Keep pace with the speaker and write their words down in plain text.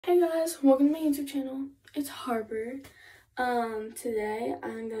Hey guys, welcome to my YouTube channel. It's Harper. Today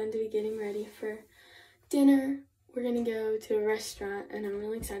I'm going to be getting ready for dinner. We're gonna go to a restaurant and I'm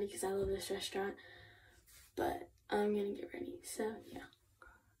really excited because I love this restaurant. But I'm gonna get ready, so yeah.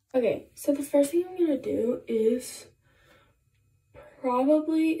 Okay, so the first thing I'm gonna do is so I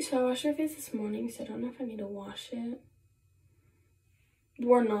washed my face this morning, so I don't know if I need to wash it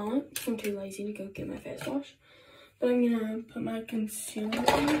or not, because I'm too lazy to go get my face washed. But I'm gonna put my concealer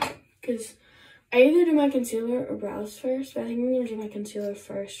on, because I either do my concealer or brows first, but I think I'm gonna do my concealer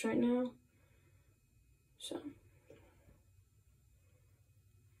first right now. So,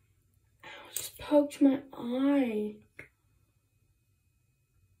 ow, I just poked my eye.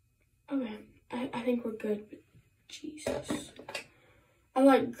 Okay, I think we're good, but Jesus.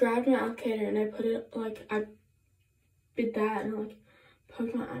 I grabbed my applicator and I put it, I did that and I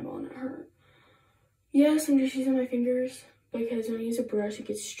poked my eyeball and it hurt. Yes, I'm just using my fingers because when I use a brush, it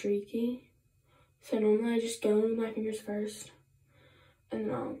gets streaky. So normally I just go in with my fingers first and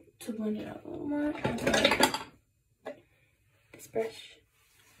then I'll to blend it out a little more. Okay. This brush.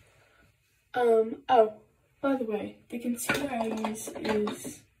 Oh, by the way, the concealer I use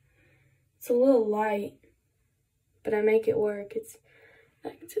it's a little light, but I make it work. It's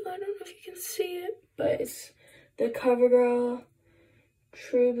that concealer, I don't know if you can see it, but it's the CoverGirl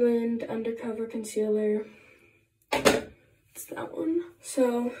True Blend Undercover Concealer. It's that one.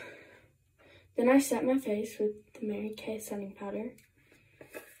 So then I set my face with the Mary Kay setting powder.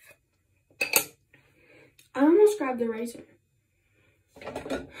 I almost grabbed the razor.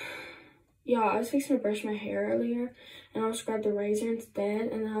 Yeah, I was fixing to brush my hair earlier and I almost grabbed the razor instead,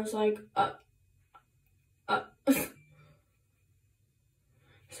 and then I was like,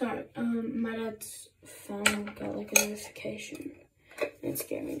 Sorry, my dad's phone got a notification. It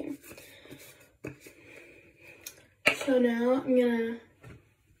scared me there. So now I'm gonna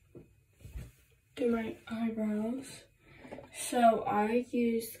do my eyebrows. So I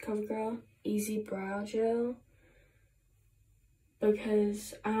used CoverGirl Easy Brow Gel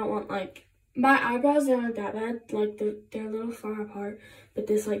because I don't want my eyebrows aren't that bad. They're a little far apart, but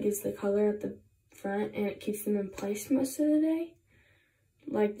this gives the color at the front and it keeps them in place most of the day.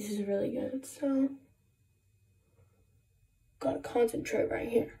 This is really good. So gotta concentrate right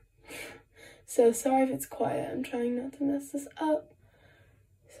here. So sorry if it's quiet. I'm trying not to mess this up.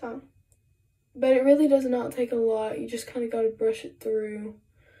 So, but it really does not take a lot. You just kind of gotta brush it through,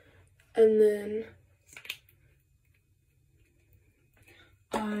 and then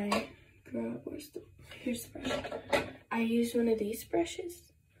here's the brush. I use one of these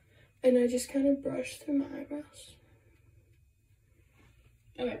brushes, and I just kind of brush through my eyebrows.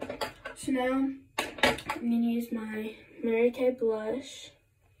 Okay, so now I'm gonna use my Mary Kay blush,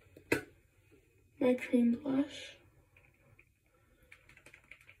 my cream blush.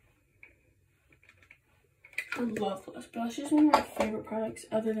 I love blush. Blush is one of my favorite products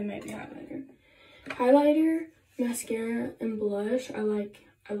other than maybe highlighter. Highlighter, mascara, and blush, I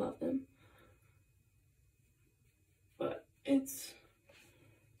love them. But they're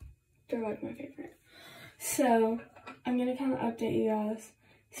my favorite. So, I'm gonna kind of update you guys.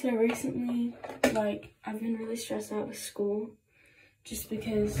 So recently, I've been really stressed out with school just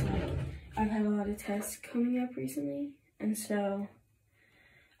because, I've had a lot of tests coming up recently. And so,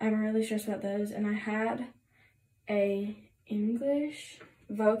 I'm really stressed about those. And I had a English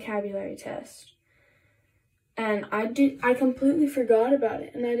vocabulary test. And I completely forgot about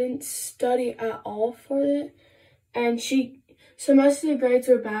it. And I didn't study at all for it. And so most of the grades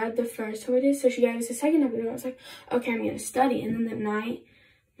were bad the first time I did. So she gave us a second time. And I was like, okay, I'm going to study. And then the night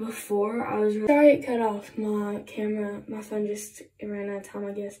before, I was sorry it cut off my camera. My phone just ran out of time,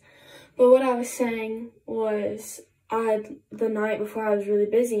 I guess. But what I was saying was the night before I was really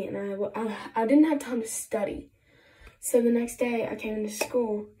busy and I didn't have time to study. So the next day I came into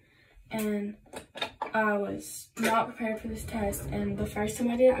school and I was not prepared for this test. And the first time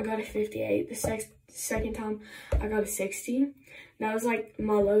I did it, I got a 58. The second time I got a 60. That was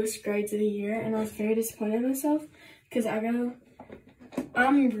my lowest grades of the year, and I was very disappointed in myself because I'm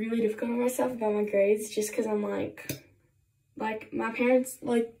really difficult on myself about my grades just because I'm my parents,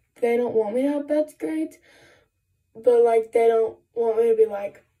 they don't want me to have bad grades, but they don't want me to be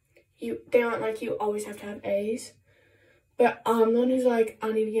they aren't you always have to have A's. But I'm the one who's I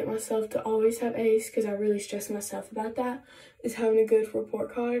need to get myself to always have A's because I really stress myself about that, is having a good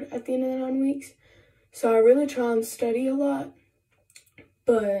report card at the end of the 9 weeks. So I really try and study a lot,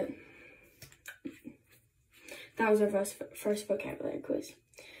 but that was our first vocabulary quiz.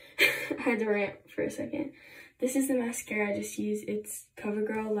 I had to rant for a second. This is the mascara I just used. It's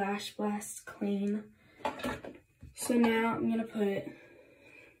CoverGirl Lash Blast Clean. So now I'm going to put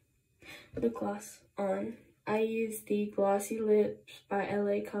lip gloss on. I use the Glossy Lips by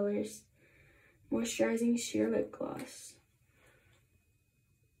LA Colors Moisturizing Sheer Lip Gloss.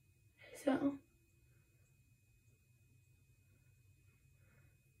 So,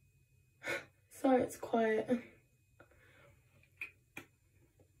 sorry it's quiet.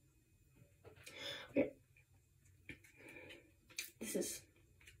 Okay. This is,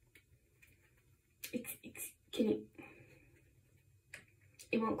 it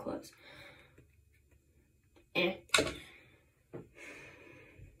won't close.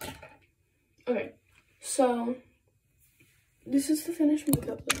 Okay, so this is the finished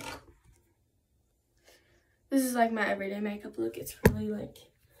makeup look. This is like my everyday makeup look. It's really like,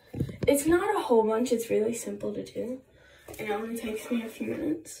 it's not a whole bunch, it's really simple to do. And it only takes me a few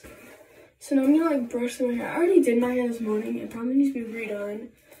minutes. So now I'm gonna like brush through my hair. I already did my hair this morning. It probably needs to be redone.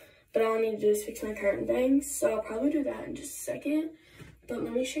 But all I need to do is fix my curtain bangs. So I'll probably do that in just a second. But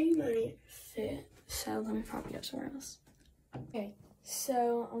let me show you my fit. So let me probably go somewhere else. Okay,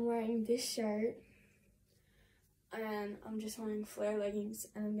 so I'm wearing this shirt. And I'm just wearing flare leggings.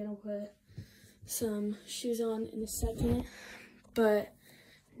 And I'm gonna put some shoes on in a second. But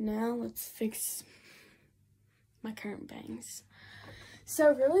now let's fix my curtain bangs.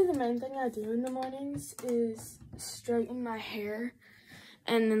 So really the main thing I do in the mornings is straighten my hair.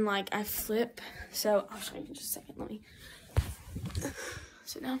 And then like I flip. So I'll show you in just a second. Let me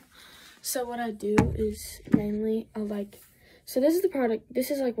sit down. So what I do is mainly I like, so this is the product, this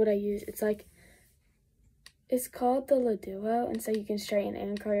is like what I use. It's like, it's called the La Duo, and so you can straighten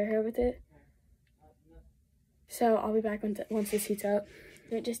and curl your hair with it. So I'll be back once this heats up.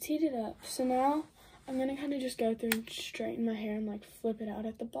 It just heated up. So now I'm gonna kind of just go through and straighten my hair and like flip it out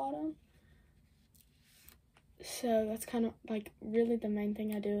at the bottom. So that's kind of like really the main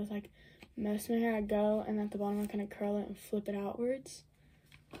thing I do is like most of my hair I go and at the bottom I kind of curl it and flip it outwards.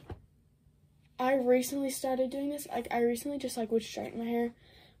 I recently started doing this. Like I recently just like would straighten my hair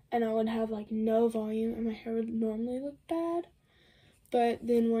and I would have like no volume and my hair would normally look bad. But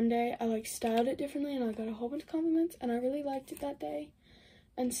then one day I like styled it differently and I got a whole bunch of compliments and I really liked it that day.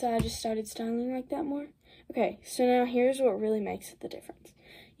 And so I just started styling like that more. Okay, so now here's what really makes the difference.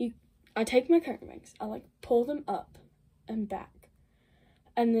 I take my curtain bangs, I like pull them up and back.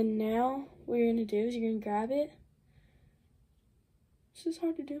 And then now what you're gonna do is you're gonna grab it. This is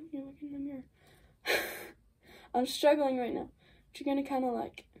hard to do when you're looking in the mirror. I'm struggling right now. But you're gonna kind of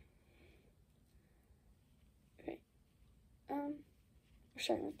like, okay, we're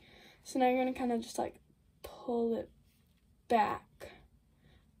struggling. So now you're gonna kind of just like pull it back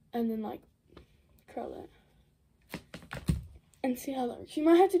and then like curl it and see how that works. You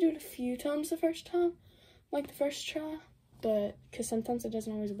might have to do it a few times the first time, like the first try, but because sometimes it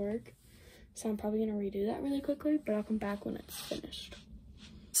doesn't always work. So I'm probably gonna redo that really quickly, but I'll come back when it's finished.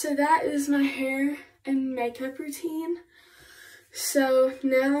 So that is my hair and makeup routine. So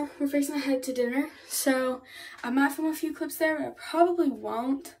now we're fixing to head to dinner. So I might film a few clips there, but I probably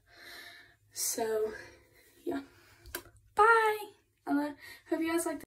won't. So yeah, bye. I hope you guys liked